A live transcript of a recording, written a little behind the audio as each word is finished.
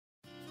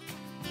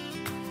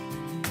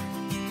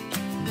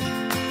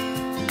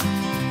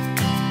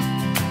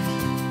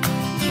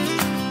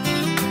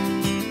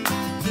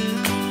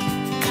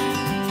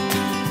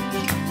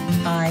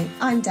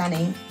I'm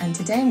Dani, and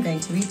today I'm going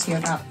to read to you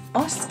about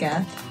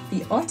Oscar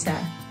the otter,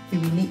 who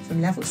we meet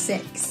from level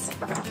 6.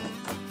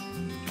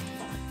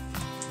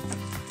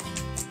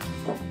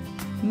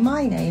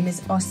 My name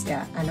is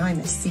Oscar and I'm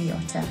a sea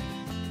otter.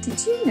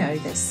 Did you know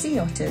that sea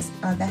otters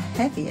are the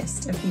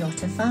heaviest of the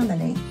otter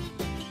family?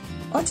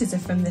 Otters are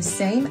from the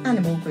same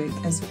animal group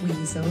as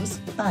weasels,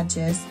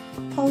 badgers,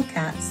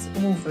 polecats,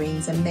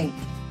 wolverines and mink.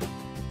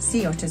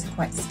 Sea otters are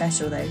quite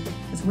special though,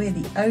 as we're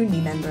the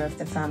only member of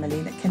the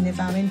family that can live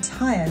our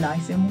entire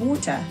life in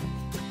water.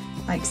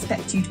 I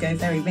expect you'd go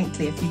very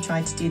wrinkly if you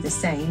tried to do the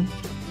same.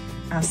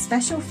 Our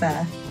special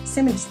fur,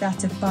 similar to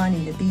that of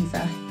Barney the beaver,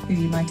 who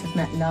you might have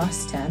met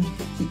last term,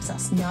 keeps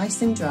us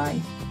nice and dry.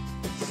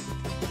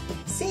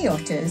 Sea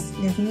otters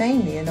live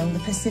mainly along the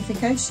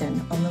Pacific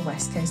Ocean on the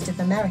west coast of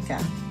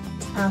America.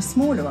 Our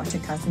smaller otter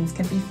cousins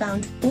can be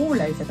found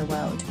all over the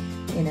world,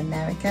 in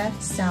America,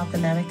 South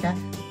America,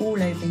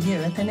 all over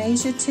Europe and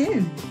Asia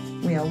too.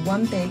 We are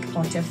one big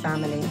otter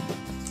family.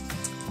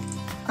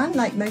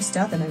 Unlike most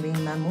other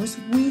marine mammals,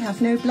 we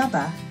have no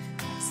blubber.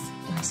 It's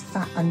nice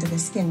fat under the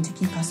skin to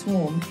keep us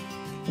warm.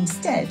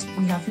 Instead,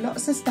 we have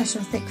lots of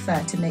special thick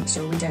fur to make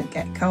sure we don't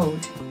get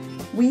cold.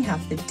 We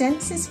have the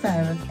densest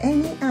fur of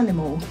any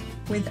animal,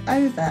 with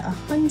over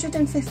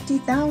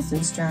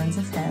 150,000 strands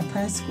of hair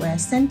per square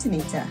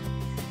centimetre.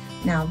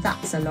 Now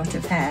that's a lot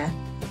of hair.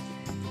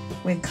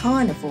 We're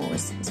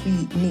carnivores, as we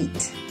eat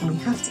meat, and we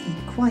have to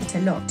eat quite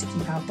a lot to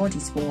keep our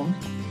bodies warm.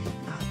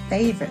 Our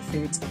favourite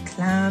foods are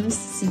clams,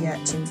 sea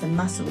urchins and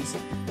mussels,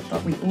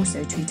 but we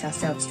also treat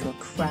ourselves to a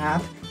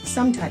crab,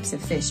 some types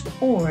of fish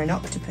or an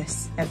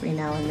octopus every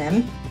now and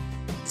then.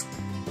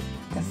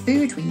 The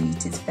food we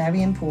eat is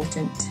very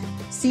important.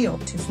 Sea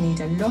otters need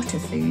a lot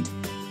of food.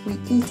 We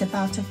eat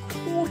about a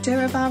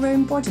quarter of our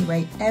own body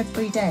weight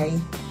every day.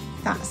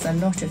 That's a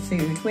lot of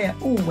food. We're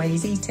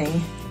always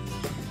eating.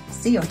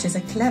 Sea otters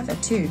are clever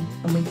too,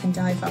 and we can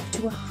dive up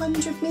to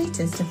 100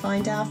 metres to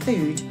find our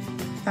food.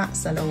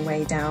 That's a long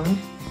way down.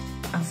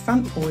 Our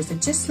front paws are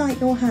just like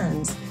your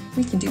hands.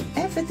 We can do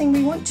everything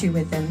we want to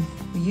with them.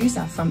 We use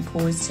our front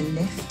paws to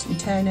lift and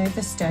turn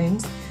over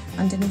stones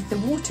underneath the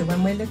water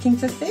when we're looking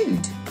for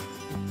food.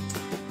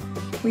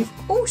 We've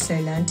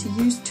also learned to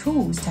use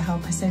tools to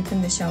help us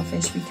open the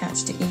shellfish we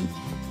catch to eat.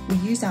 We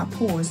use our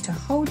paws to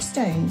hold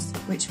stones,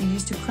 which we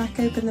use to crack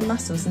open the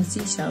mussels and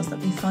seashells that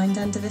we find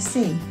under the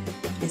sea.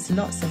 It's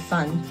lots of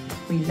fun.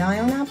 We lie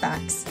on our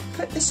backs,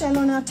 put the shell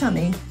on our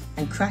tummy,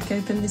 and crack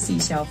open the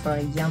seashell for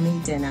a yummy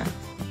dinner.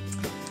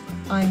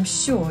 I'm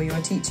sure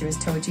your teacher has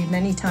told you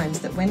many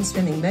times that when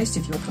swimming, most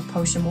of your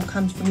propulsion will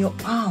come from your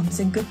arms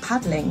and good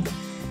paddling.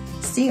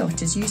 Sea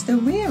otters use the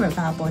rear of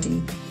our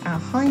body, our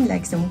hind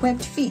legs and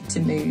webbed feet to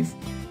move.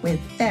 We're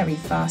very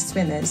fast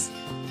swimmers.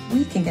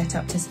 We can get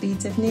up to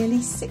speeds of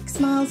nearly 6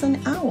 miles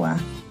an hour.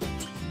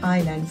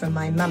 I learned from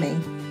my mummy,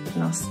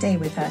 and I'll stay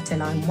with her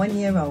till I'm 1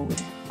 year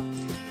old.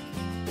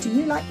 Do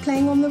you like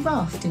playing on the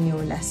raft in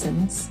your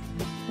lessons?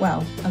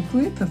 Well, a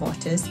group of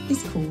otters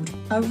is called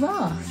a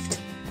raft.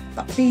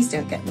 But please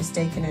don't get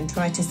mistaken and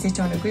try to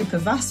sit on a group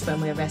of us when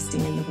we're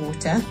resting in the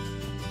water.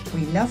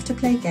 We love to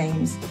play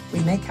games. We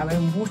make our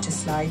own water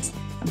slides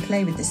and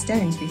play with the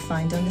stones we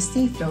find on the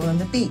seafloor on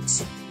the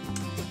beach.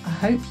 I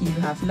hope you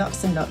have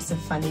lots and lots of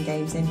fun and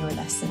games in your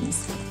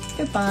lessons.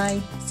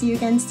 Goodbye. See you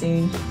again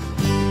soon.